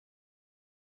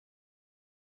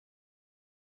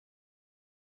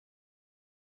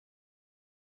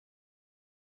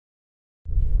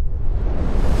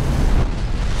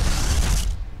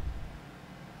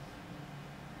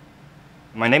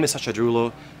My name is Sascha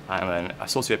Drewlo. I'm an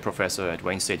associate professor at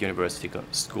Wayne State Universtiy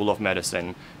School of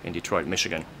Medicine in Detroit,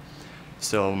 Michigan.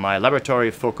 So my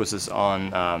laboratory focuses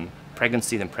on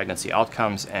pregnancy and pregnancy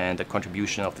outcomes and the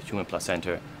contribution of the human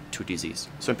placenta to disease.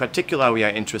 So in particular, we are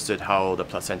interested how the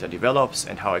placenta develops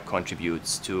and how it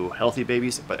contributes to healthy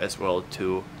babies, but as well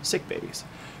to sick babies.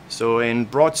 So in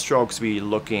broad strokes, we're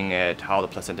looking at how the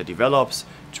placenta develops,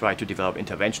 try to develop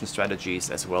intervention strategies,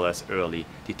 as well as early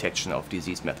detection of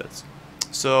disease methods.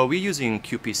 So we're using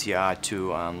qPCR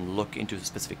to look into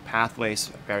specific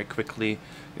pathways very quickly.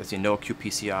 As you know,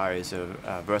 qPCR is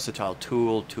a versatile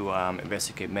tool to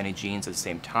investigate many genes at the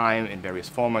same time in various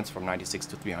formats from 96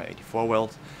 to 384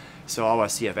 wells. So our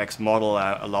CFX model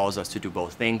allows us to do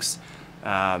both things.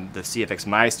 The CFX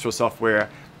Maestro Software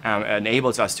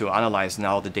enables us to analyze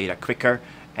now the data quicker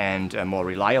and more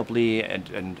reliably,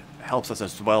 and helps us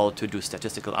as well to do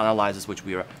statistical analysis, which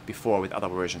we were before with other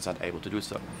versions not able to do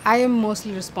so. I am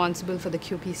mostly responsible for the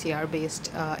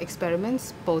qPCR-based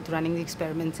experiments, both running the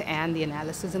experiments and the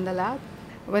analysis in the lab.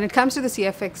 When it comes to the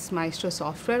CFX Maestro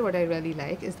software, what I really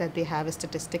like is that they have a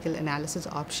statistical analysis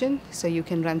option, so you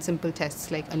can run simple tests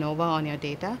like ANOVA on your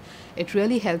data. It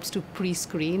really helps to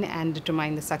pre-screen and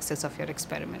determine the success of your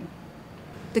experiment.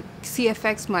 The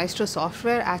CFX Maestro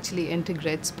software actually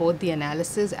integrates both the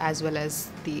analysis as well as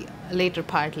the later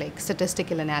part like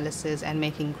statistical analysis and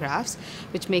making graphs,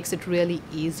 which makes it really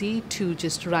easy to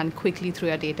just run quickly through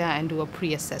your data and do a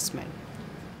pre-assessment.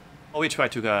 We try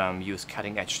to use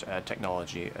cutting-edge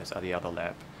technology as the other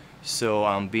lab.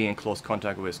 So being in close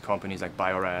contact with companies like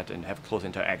Bio-Rad and have close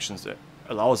interactions that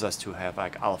allows us to have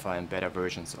like alpha and beta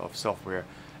versions of software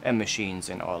and machines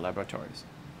in our laboratories.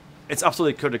 It's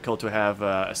absolutely critical to have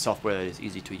a software that is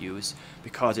easy to use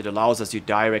because it allows us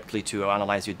directly to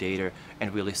analyze your data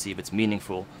and really see if it's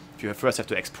meaningful. If you first have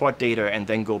to export data and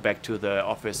then go back to the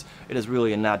office, it is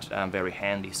really not very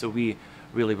handy. So we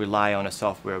really rely on a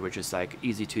software which is like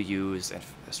easy to use and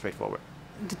straightforward.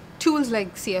 The tools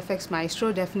like CFX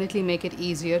Maestro definitely make it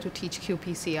easier to teach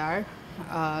qPCR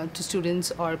to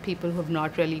students or people who have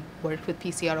not really worked with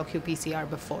PCR or qPCR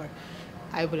before.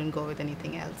 I wouldn't go with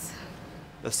anything else.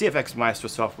 The CFX Maestro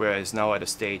software is now at a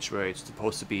stage where it's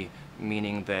supposed to be,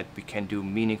 meaning that we can do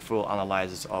meaningful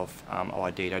analysis of our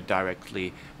data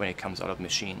directly when it comes out of the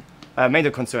machine.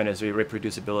 Major concern is the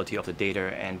reproducibility of the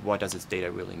data and what does its data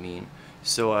really mean.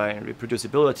 So in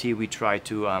reproducibility, we try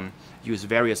to use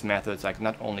various methods, like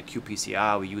not only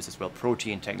qPCR, we use as well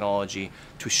protein technology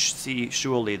to see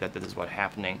surely that this is what's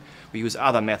happening. We use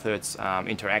other methods,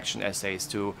 interaction assays,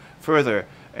 to further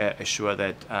assure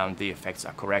that the effects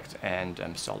are correct and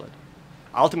solid.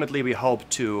 Ultimately, we hope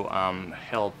to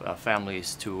help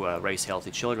families to raise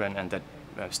healthy children, and that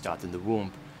starts in the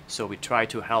womb. So we try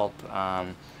to help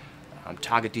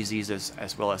target diseases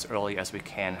as well as early as we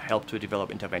can, help to develop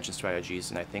intervention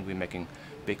strategies, and I think we're making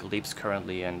big leaps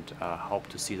currently and hope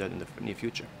to see that in the near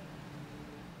future.